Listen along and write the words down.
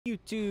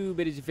YouTube,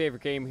 it is your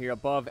favorite gamer here,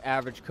 Above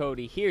Average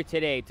Cody, here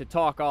today to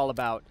talk all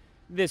about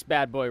this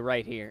bad boy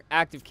right here,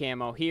 Active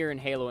Camo here in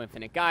Halo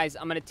Infinite. Guys,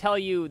 I'm going to tell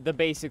you the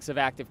basics of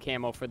Active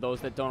Camo for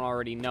those that don't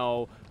already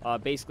know,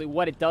 basically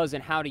what it does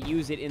and how to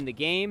use it in the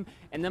game.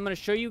 And then I'm going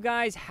to show you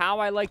guys how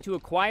I like to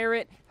acquire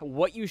it,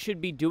 what you should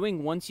be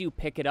doing once you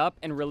pick it up,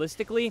 and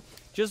realistically,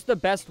 just the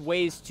best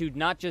ways to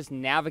not just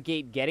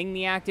navigate getting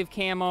the Active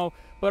Camo,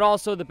 but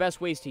also the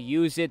best ways to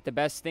use it, the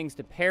best things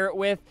to pair it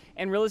with,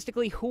 and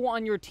realistically, who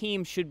on your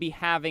team should be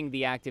having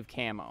the Active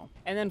Camo.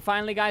 And then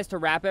finally, guys, to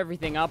wrap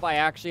everything up, I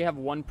actually have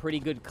one pretty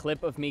good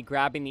clip of me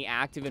grabbing the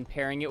Active and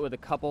pairing it with a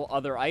couple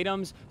other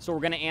items, so we're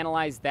going to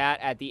analyze that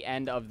at the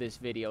end of this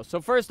video.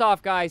 So first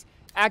off, guys,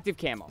 Active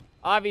Camo.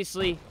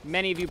 Obviously,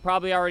 many of you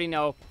probably already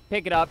know,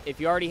 pick it up. If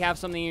you already have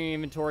something in your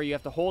inventory, you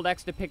have to hold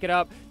X to pick it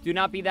up. Do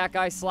not be that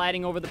guy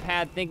sliding over the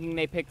pad thinking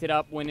they picked it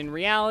up when in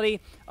reality,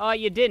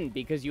 you didn't,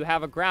 because you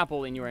have a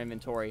grapple in your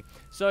inventory.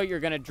 So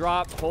you're going to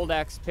drop, hold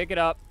X, pick it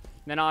up,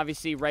 then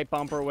obviously right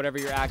bumper, whatever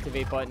your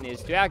activate button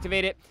is to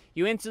activate it.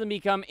 You instantly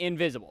become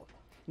invisible.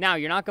 Now,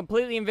 you're not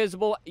completely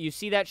invisible. You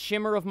see that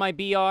shimmer of my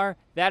BR?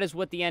 That is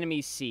what the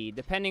enemies see.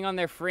 Depending on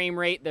their frame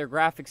rate, their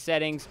graphic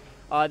settings,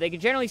 they can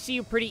generally see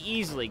you pretty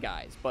easily,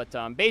 guys. But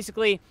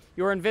basically,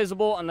 you're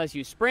invisible unless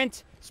you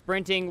sprint.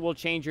 Sprinting will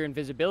change your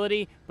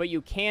invisibility, but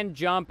you can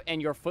jump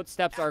and your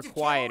footsteps are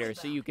quieter,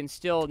 so you can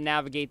still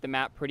navigate the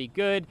map pretty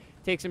good,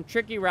 take some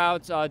tricky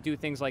routes, do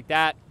things like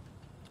that.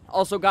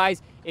 Also,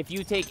 guys, if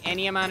you take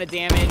any amount of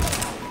damage,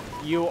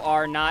 you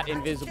are not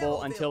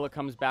invisible until it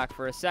comes back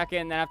for a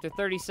second. Then after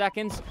 30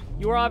 seconds,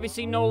 you are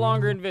obviously no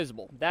longer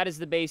invisible. That is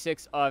the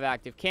basics of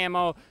Active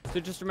Camo. So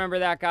just remember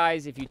that,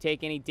 guys. If you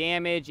take any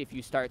damage, if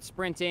you start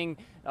sprinting,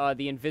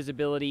 the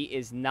invisibility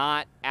is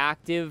not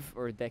active,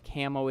 or the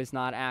camo is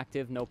not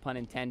active, no pun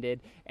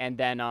intended. And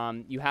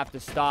then you have to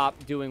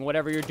stop doing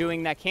whatever you're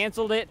doing that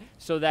canceled it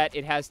so that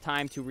it has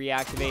time to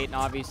reactivate. And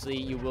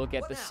obviously, you will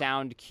get the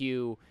sound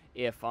cue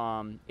if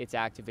it's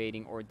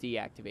activating or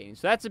deactivating.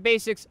 So that's the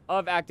basics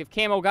of Active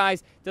Camo,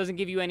 guys. Doesn't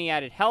give you any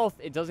added health.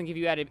 It doesn't give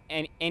you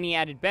any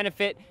added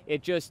benefit.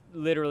 It just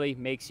literally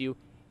makes you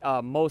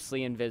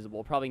mostly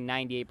invisible, probably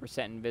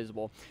 98%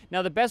 invisible.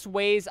 Now, the best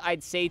ways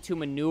I'd say to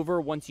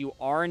maneuver once you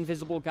are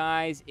invisible,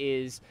 guys,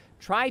 is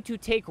try to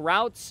take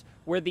routes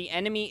where the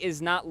enemy is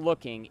not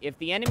looking. If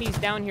the enemy's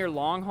down here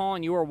long haul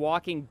and you are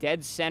walking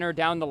dead center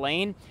down the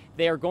lane,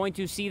 they are going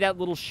to see that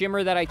little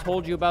shimmer that I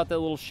told you about, the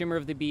little shimmer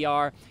of the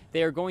BR.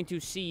 They are going to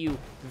see you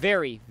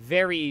very,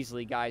 very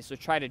easily, guys. So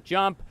try to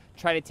jump,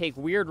 try to take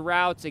weird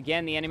routes.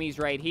 Again, the enemy's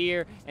right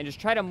here, and just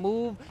try to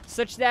move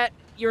such that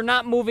you're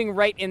not moving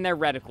right in their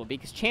reticle,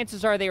 because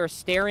chances are they are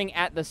staring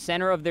at the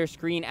center of their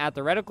screen at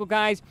the reticle,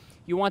 guys.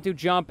 You want to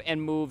jump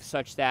and move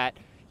such that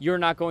you're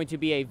not going to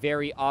be a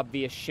very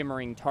obvious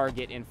shimmering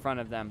target in front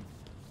of them.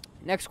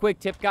 Next quick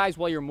tip, guys,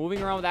 while you're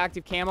moving around with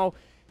Active Camo,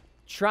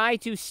 try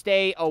to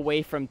stay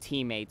away from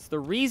teammates. The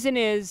reason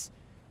is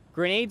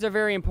grenades are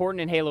very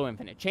important in Halo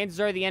Infinite. Chances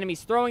are the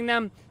enemy's throwing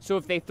them, so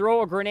if they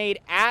throw a grenade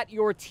at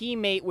your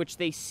teammate, which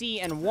they see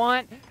and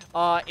want,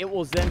 it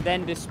will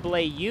then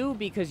display you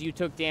because you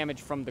took damage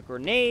from the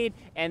grenade,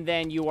 and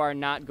then you are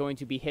not going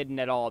to be hidden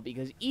at all,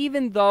 because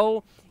even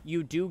though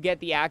you do get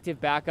the active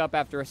backup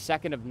after a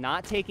second of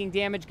not taking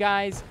damage,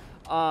 guys,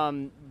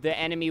 the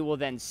enemy will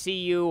then see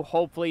you.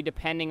 Hopefully,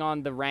 depending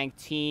on the ranked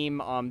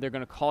team, they're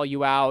going to call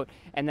you out,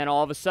 and then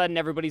all of a sudden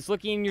everybody's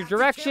looking in your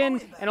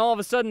direction, and all of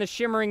a sudden the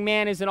shimmering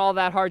man isn't all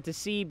that hard to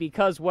see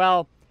because,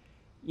 well,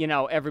 you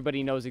know,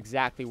 everybody knows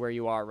exactly where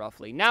you are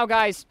roughly. Now,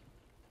 guys,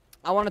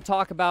 I want to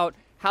talk about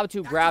how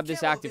to grab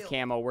this Active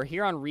Camo. We're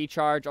here on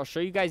Recharge. I'll show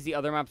you guys the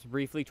other maps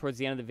briefly towards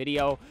the end of the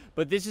video,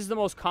 but this is the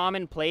most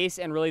common place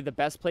and really the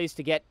best place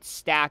to get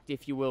stacked,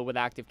 if you will, with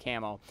Active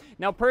Camo.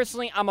 Now,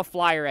 personally, I'm a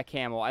flyer at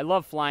Camo. I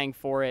love flying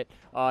for it,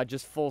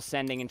 just full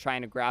sending and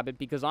trying to grab it,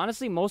 because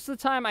honestly, most of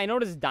the time, I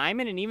notice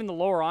Diamond and even the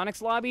lower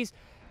Onyx lobbies,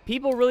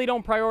 people really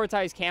don't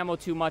prioritize Camo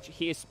too much,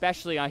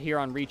 especially here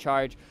on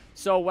Recharge.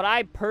 So what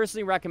I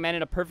personally recommend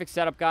in a perfect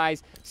setup,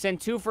 guys,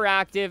 send 2 for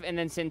active and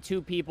then send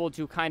 2 people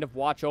to kind of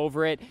watch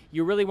over it.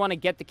 You really want to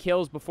get the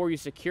kills before you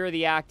secure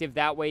the active.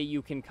 That way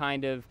you can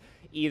kind of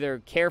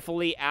either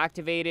carefully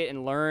activate it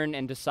and learn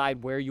and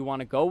decide where you want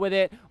to go with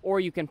it,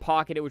 or you can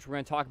pocket it, which we're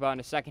going to talk about in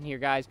a second here,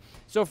 guys.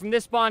 So from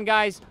this spawn,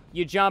 guys,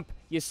 you jump,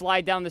 you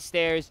slide down the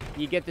stairs,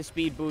 you get the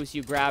speed boost,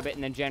 you grab it,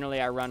 and then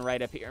generally I run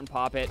right up here and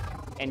pop it,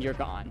 and you're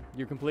gone.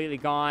 You're completely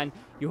gone.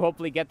 You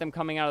hopefully get them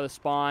coming out of the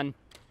spawn,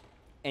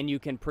 and you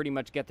can pretty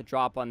much get the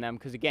drop on them,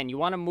 because again, you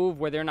want to move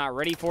where they're not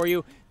ready for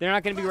you. They're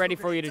not going to be ready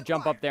for you to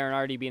jump up there and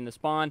already be in the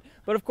spawn.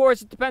 But of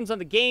course, it depends on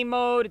the game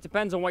mode. It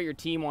depends on what your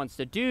team wants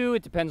to do.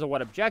 It depends on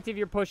what objective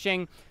you're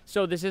pushing.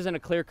 So this isn't a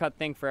clear-cut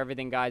thing for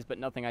everything, guys, but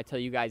nothing I tell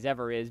you guys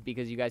ever is,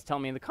 because you guys tell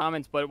me in the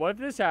comments, but what if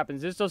this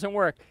happens? This doesn't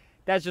work.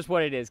 That's just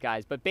what it is,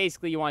 guys. But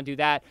basically, you want to do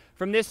that.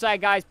 From this side,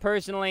 guys,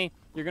 personally,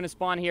 you're going to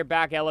spawn here,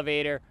 back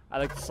elevator. I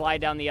like to slide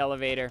down the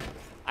elevator.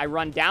 I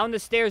run down the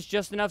stairs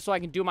just enough so I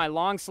can do my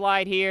long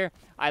slide here.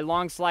 I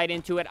long slide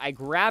into it. I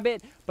grab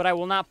it, but I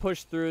will not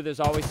push through.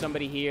 There's always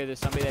somebody here. There's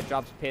somebody that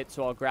drops pit,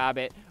 so I'll grab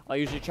it. I'll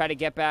usually try to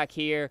get back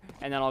here,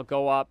 and then I'll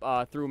go up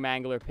through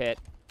Mangler Pit,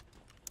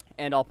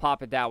 and I'll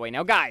pop it that way.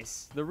 Now,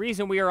 guys, the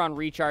reason we are on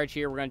recharge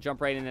here, we're going to jump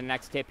right into the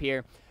next tip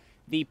here.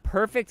 The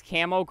perfect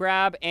camo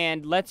grab,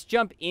 and let's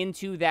jump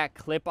into that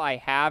clip I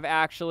have,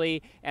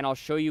 actually, and I'll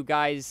show you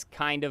guys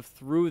kind of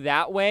through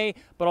that way,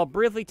 but I'll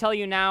briefly tell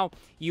you now,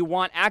 you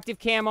want active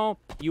camo,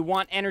 you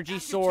want energy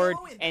sword,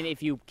 and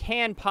if you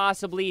can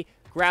possibly,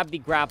 grab the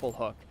grapple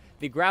hook.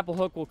 The grapple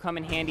hook will come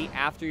in handy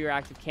after your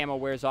active camo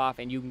wears off,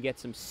 and you can get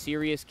some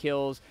serious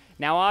kills.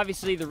 Now,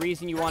 obviously, the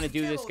reason you want to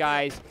do this,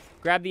 guys,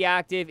 grab the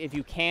active. If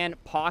you can,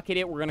 pocket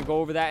it. We're going to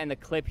go over that in the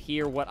clip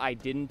here, what I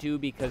didn't do,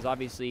 because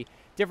obviously,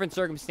 different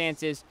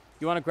circumstances.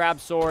 You want to grab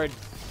sword.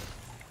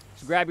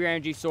 So grab your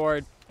energy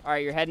sword. All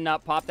right, you're heading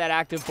up. Pop that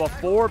active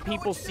before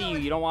people see you.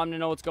 You don't want them to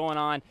know what's going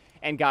on.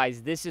 And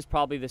guys, this is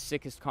probably the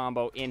sickest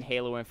combo in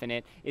Halo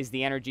Infinite, is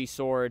the energy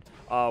sword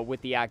with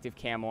the active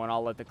camo, and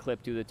I'll let the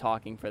clip do the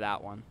talking for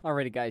that one.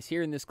 Alrighty guys,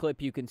 here in this clip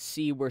you can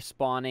see we're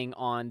spawning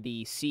on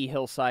the sea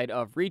hillside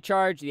of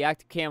recharge. The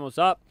active camo's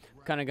up.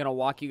 I'm kind of going to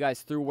walk you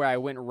guys through where I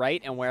went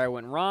right and where I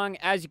went wrong.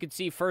 As you can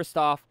see, first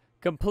off,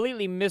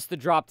 completely missed the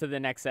drop to the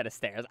next set of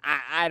stairs.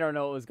 I don't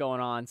know what was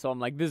going on, so I'm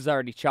like, this is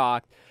already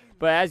chalked.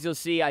 But as you'll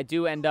see, I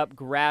do end up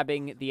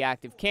grabbing the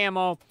active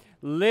camo.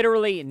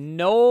 Literally,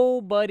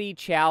 nobody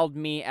chowed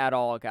me at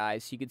all,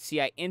 guys. You can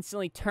see I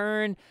instantly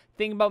turn,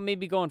 thinking about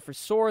maybe going for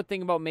sword,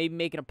 thinking about maybe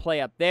making a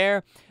play up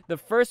there. The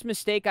first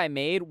mistake I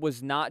made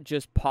was not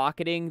just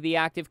pocketing the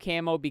active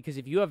camo, because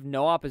if you have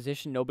no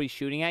opposition, nobody's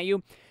shooting at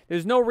you,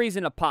 there's no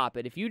reason to pop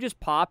it. If you just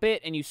pop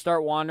it and you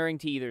start wandering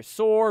to either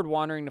sword,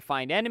 wandering to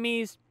find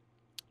enemies,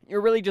 you're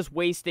really just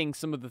wasting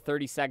some of the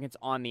 30 seconds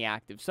on the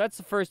active. So that's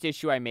the first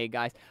issue I made,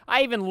 guys.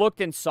 I even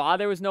looked and saw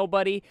there was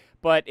nobody,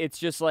 but it's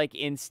just like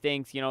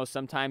instinct. You know,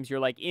 sometimes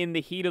you're like in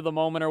the heat of the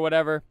moment or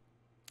whatever.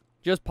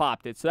 Just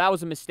popped it. So that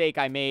was a mistake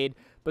I made.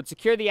 But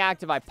secure the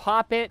active, I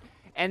pop it,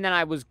 and then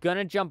I was going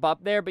to jump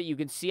up there, but you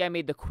can see I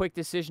made the quick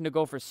decision to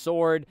go for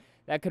sword.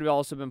 That could have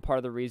also been part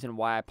of the reason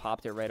why I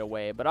popped it right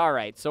away. But all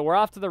right, so we're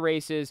off to the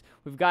races.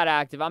 We've got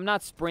active. I'm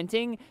not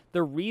sprinting.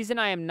 The reason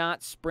I am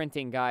not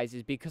sprinting, guys,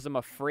 is because I'm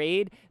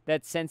afraid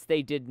that since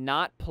they did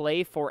not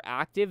play for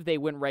active, they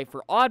went right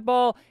for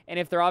oddball. And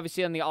if they're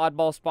obviously on the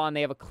oddball spawn,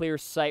 they have a clear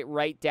sight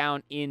right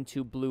down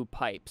into blue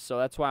pipes. So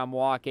that's why I'm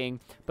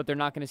walking. But they're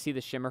not going to see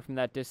the shimmer from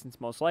that distance,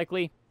 most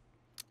likely.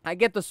 I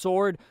get the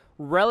sword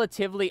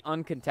relatively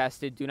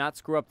uncontested. Do not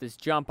screw up this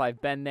jump.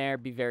 I've been there.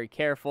 Be very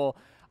careful.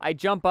 I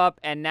jump up,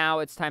 and now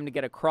it's time to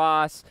get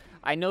across.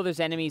 I know there's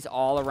enemies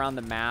all around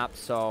the map,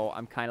 so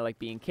I'm kind of like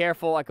being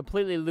careful. I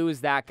completely lose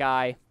that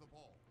guy,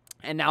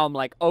 and now I'm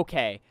like,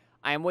 okay,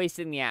 I am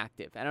wasting the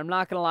active. And I'm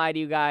not going to lie to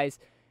you guys,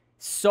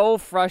 so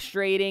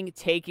frustrating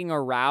taking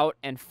a route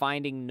and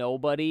finding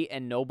nobody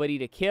and nobody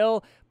to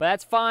kill, but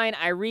that's fine.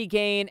 I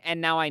regain, and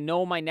now I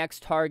know my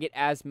next target,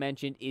 as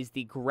mentioned, is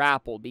the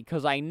grapple,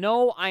 because I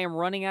know I am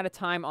running out of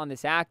time on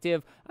this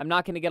active. I'm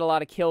not going to get a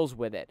lot of kills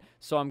with it,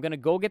 so I'm going to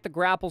go get the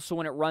grapple, so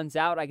when it runs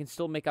out, I can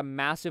still make a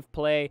massive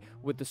play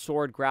with the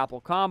sword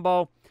grapple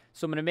combo.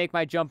 So I'm going to make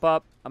my jump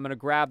up. I'm going to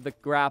grab the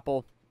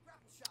grapple,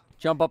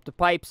 jump up the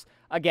pipes.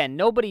 Again,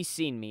 nobody's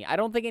seen me. I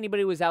don't think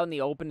anybody was out in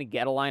the open to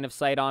get a line of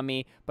sight on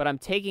me, but I'm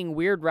taking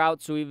weird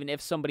routes, so even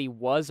if somebody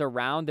was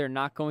around, they're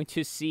not going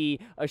to see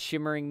a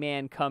shimmering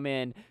man come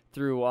in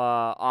through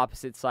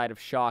opposite side of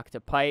shock to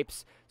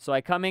pipes. So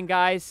I come in,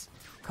 guys,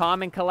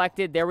 calm and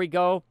collected. There we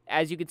go.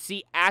 As you can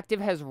see, active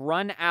has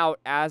run out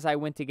as I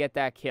went to get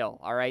that kill.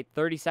 All right,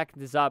 30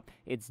 seconds is up.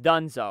 It's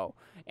donezo.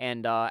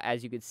 And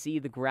as you can see,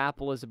 the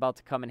grapple is about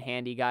to come in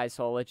handy, guys.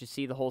 So I'll let you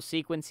see the whole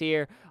sequence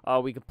here.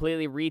 We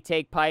completely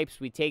retake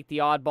pipes. We take the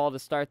oddball to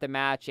start the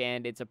match,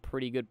 and it's a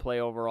pretty good play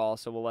overall.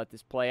 So we'll let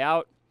this play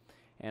out,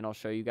 and I'll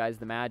show you guys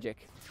the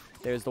magic.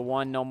 There's the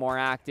one, no more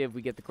active.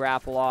 We get the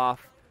grapple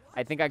off.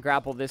 I think I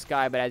grappled this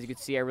guy, but as you can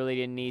see, I really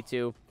didn't need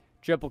to.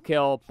 Triple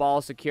kill,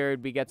 ball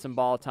secured. We get some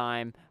ball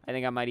time. I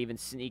think I might even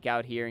sneak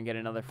out here and get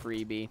another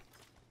freebie.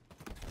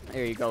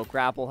 There you go.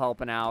 Grapple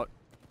helping out.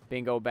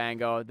 Bingo,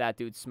 bango. That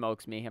dude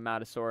smokes me. I'm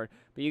out of sword.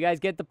 But you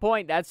guys get the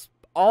point. That's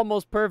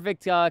almost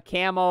perfect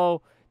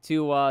camo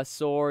to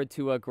sword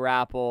to a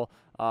grapple.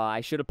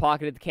 I should have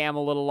pocketed the camo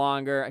a little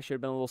longer. I should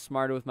have been a little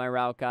smarter with my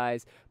route,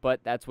 guys.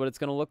 But that's what it's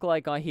going to look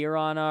like here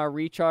on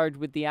Recharge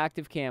with the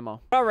active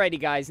camo. Alrighty,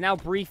 guys. Now,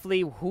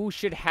 briefly, who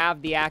should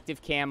have the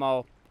active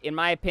camo? In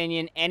my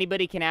opinion,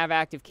 anybody can have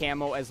active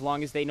camo as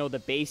long as they know the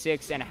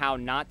basics and how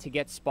not to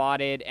get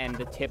spotted and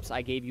the tips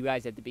I gave you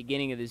guys at the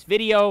beginning of this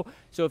video.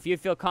 So if you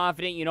feel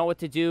confident, you know what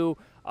to do,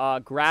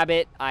 grab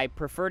it. I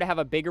prefer to have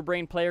a bigger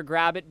brain player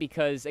grab it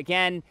because,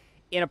 again,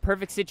 in a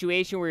perfect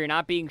situation where you're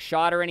not being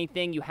shot or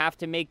anything, you have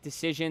to make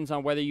decisions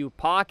on whether you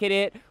pocket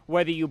it,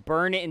 whether you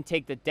burn it and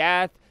take the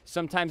death.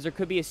 Sometimes there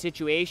could be a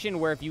situation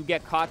where if you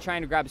get caught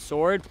trying to grab a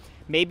sword,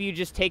 maybe you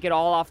just take it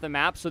all off the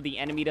map so the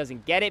enemy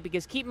doesn't get it.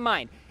 Because keep in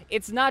mind,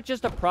 it's not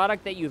just a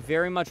product that you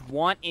very much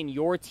want in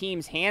your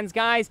team's hands,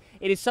 guys.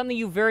 It is something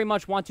you very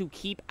much want to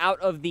keep out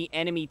of the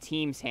enemy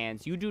team's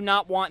hands. You do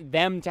not want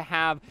them to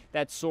have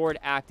that sword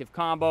active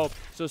combo,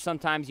 so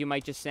sometimes you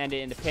might just send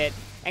it into pit.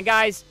 And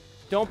guys,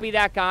 don't be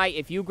that guy.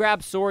 If you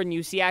grab sword and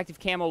you see active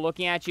camo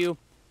looking at you,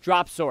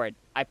 drop sword.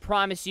 I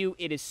promise you,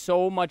 it is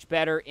so much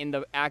better in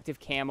the active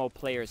camo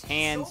player's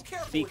hands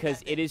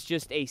because it is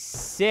just a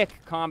sick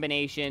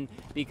combination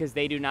because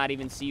they do not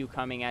even see you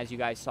coming, as you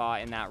guys saw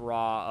in that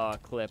raw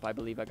clip. I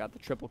believe I got the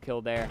triple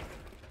kill there.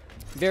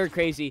 Very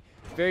crazy.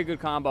 Very good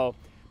combo.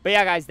 But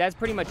yeah, guys, that's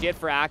pretty much it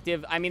for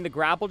active. I mean, the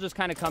grapple just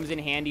kind of comes in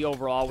handy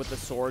overall with the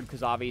sword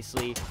because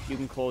obviously you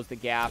can close the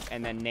gap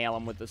and then nail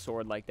them with the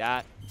sword like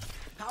that.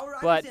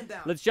 But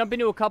let's jump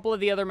into a couple of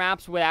the other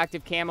maps with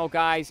active camo,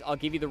 guys. I'll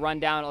give you the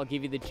rundown. I'll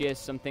give you the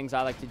gist, some things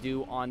I like to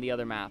do on the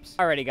other maps.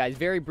 Alrighty, guys,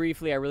 very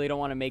briefly, I really don't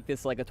want to make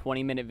this like a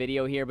 20-minute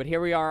video here, but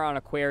here we are on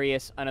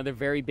Aquarius, another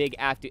very big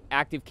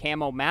active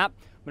camo map.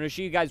 I'm going to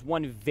show you guys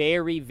one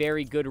very,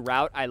 very good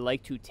route I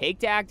like to take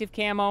to active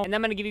camo. And then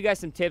I'm going to give you guys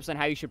some tips on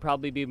how you should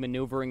probably be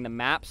maneuvering the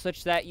map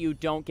such that you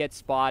don't get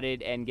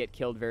spotted and get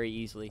killed very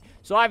easily.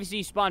 So obviously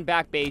you spawn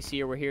back base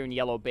here. We're here in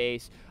yellow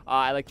base.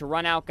 I like to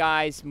run out,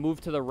 guys,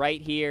 move to the right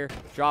here,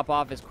 drop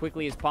off as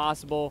quickly as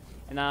possible.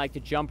 And then I like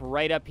to jump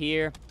right up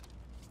here.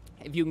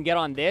 If you can get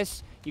on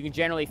this, you can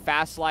generally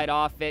fast slide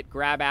off it,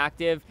 grab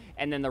active,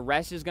 and then the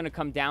rest is going to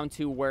come down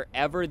to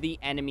wherever the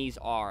enemies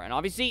are. And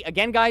obviously,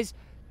 again, guys,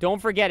 don't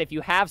forget, if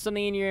you have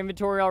something in your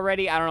inventory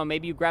already, I don't know,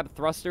 maybe you grab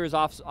thrusters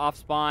off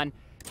spawn,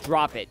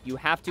 drop it. You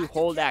have to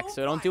hold X,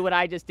 so don't do what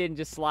I just did and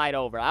just slide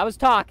over. I was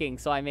talking,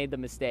 so I made the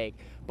mistake.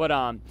 But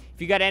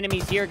if you got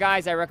enemies here,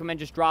 guys, I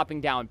recommend just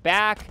dropping down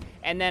back.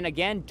 And then,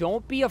 again,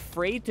 don't be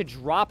afraid to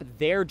drop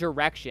their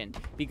direction.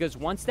 Because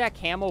once that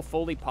camo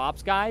fully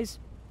pops, guys,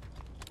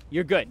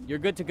 you're good. You're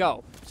good to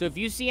go. So if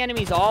you see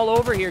enemies all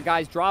over here,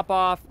 guys, drop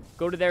off,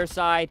 go to their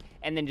side,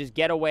 and then just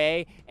get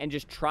away and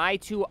just try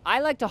to... I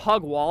like to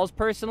hug walls,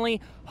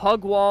 personally.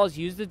 Hug walls,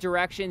 use the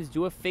directions,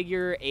 do a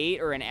figure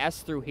 8 or an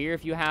S through here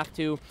if you have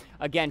to.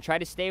 Again, try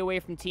to stay away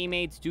from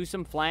teammates, do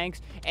some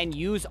flanks, and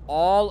use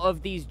all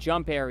of these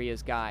jump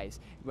areas, guys.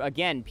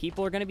 Again,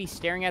 people are going to be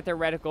staring at their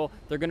reticle.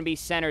 They're going to be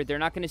centered. They're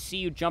not going to see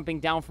you jumping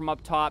down from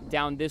up top,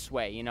 down this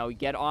way. You know,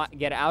 get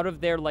out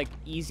of their, like,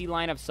 easy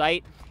line of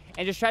sight.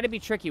 And just try to be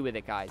tricky with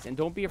it, guys. And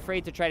don't be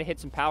afraid to try to hit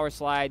some power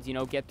slides, you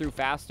know, get through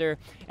faster.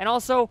 And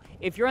also,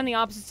 if you're on the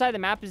opposite side of the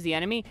map as the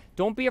enemy,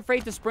 don't be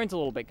afraid to sprint a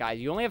little bit,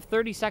 guys. You only have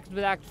 30 seconds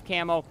with active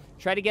camo.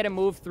 Try to get a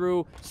move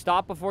through,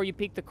 stop before you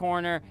peek the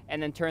corner,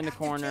 and then turn the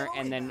corner,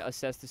 and then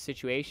assess the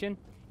situation.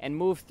 And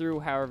move through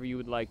however you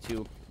would like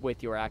to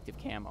with your active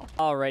camo.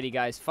 Alrighty,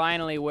 guys.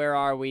 Finally, where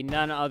are we?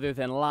 None other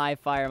than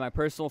live fire, my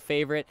personal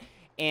favorite.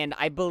 And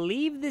I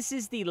believe this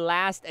is the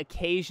last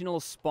occasional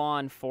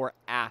spawn for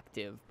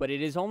active, but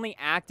it is only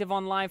active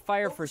on live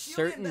fire for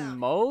certain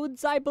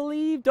modes, I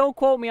believe. Don't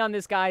quote me on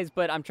this, guys,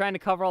 but I'm trying to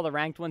cover all the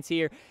ranked ones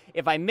here.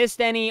 If I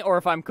missed any or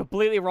if I'm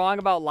completely wrong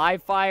about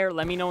live fire,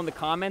 let me know in the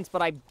comments,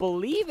 but I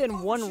believe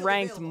in one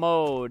ranked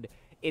mode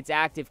it's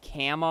active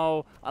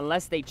camo,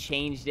 unless they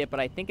changed it, but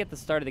I think at the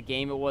start of the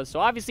game it was. So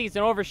obviously it's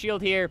an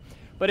overshield here.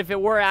 But if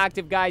it were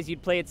active, guys,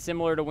 you'd play it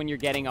similar to when you're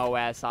getting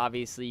OS,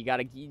 obviously.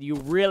 You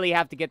really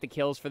have to get the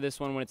kills for this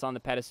one when it's on the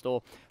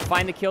pedestal.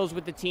 Find the kills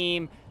with the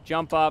team,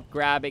 jump up,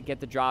 grab it, get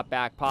the drop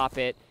back, pop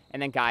it.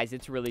 And then, guys,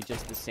 it's really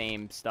just the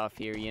same stuff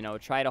here, you know.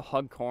 Try to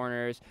hug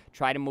corners,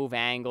 try to move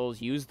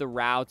angles, use the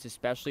routes,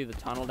 especially the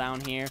tunnel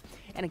down here.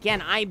 And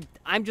again,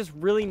 I'm just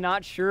really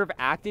not sure if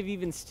active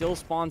even still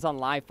spawns on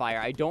live fire.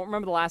 I don't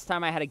remember the last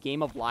time I had a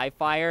game of live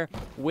fire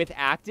with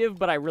active,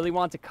 but I really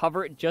want to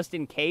cover it just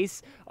in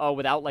case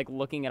without, like,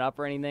 looking it up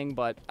or anything.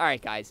 But, all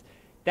right, guys,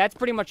 that's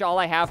pretty much all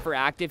I have for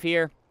active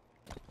here.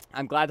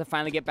 I'm glad to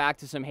finally get back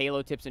to some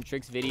Halo tips and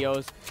tricks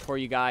videos for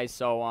you guys.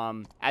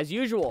 So, as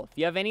usual, if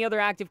you have any other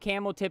active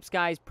camo tips,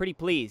 guys, pretty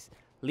please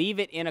leave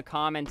it in a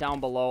comment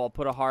down below. I'll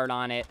put a heart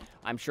on it.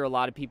 I'm sure a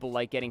lot of people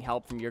like getting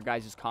help from your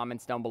guys'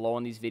 comments down below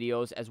on these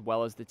videos, as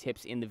well as the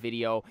tips in the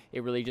video.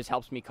 It really just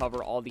helps me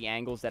cover all the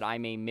angles that I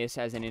may miss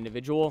as an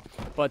individual.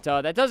 But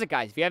that does it,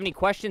 guys. If you have any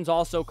questions,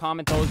 also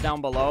comment those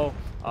down below.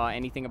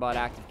 Anything about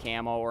active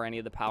camo or any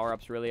of the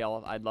power-ups, really,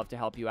 I'd love to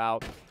help you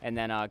out. And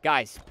then,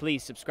 guys,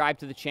 please subscribe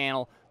to the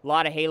channel. A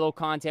lot of Halo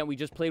content. We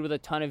just played with a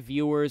ton of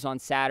viewers on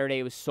Saturday.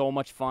 It was so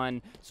much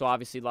fun. So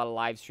obviously a lot of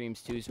live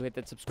streams too. So hit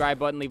that subscribe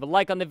button. Leave a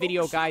like on the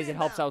video, guys. It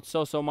helps out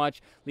so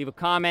much. Leave a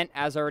comment,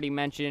 as already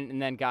mentioned.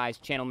 And then, guys,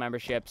 channel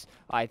memberships.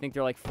 I think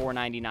they're like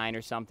 $4.99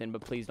 or something.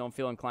 But please don't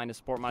feel inclined to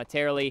support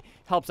monetarily.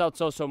 Helps out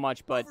so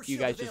much. But you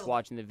guys just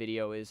watching the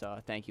video is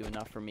thank you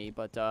enough for me.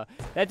 But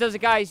that does it,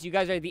 guys. You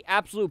guys are the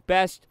absolute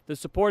best. The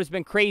support has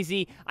been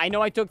crazy. I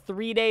know I took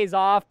 3 days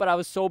off, but I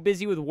was so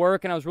busy with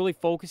work and I was really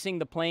focusing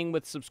the playing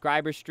with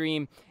subscribers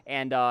stream,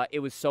 and it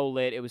was so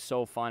lit. It was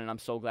so fun, and I'm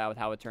so glad with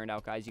how it turned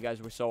out, guys. You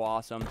guys were so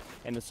awesome,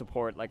 and the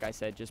support, like I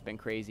said, just been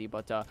crazy.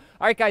 But all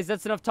right, guys,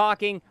 that's enough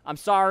talking. I'm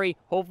sorry.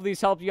 Hopefully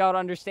this helped you out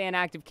understand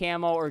active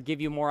camo or give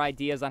you more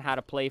ideas on how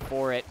to play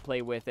for it,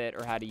 play with it,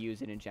 or how to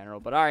use it in general.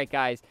 But all right,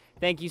 guys,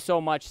 thank you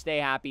so much. Stay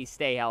happy,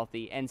 stay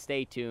healthy, and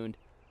stay tuned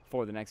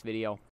for the next video.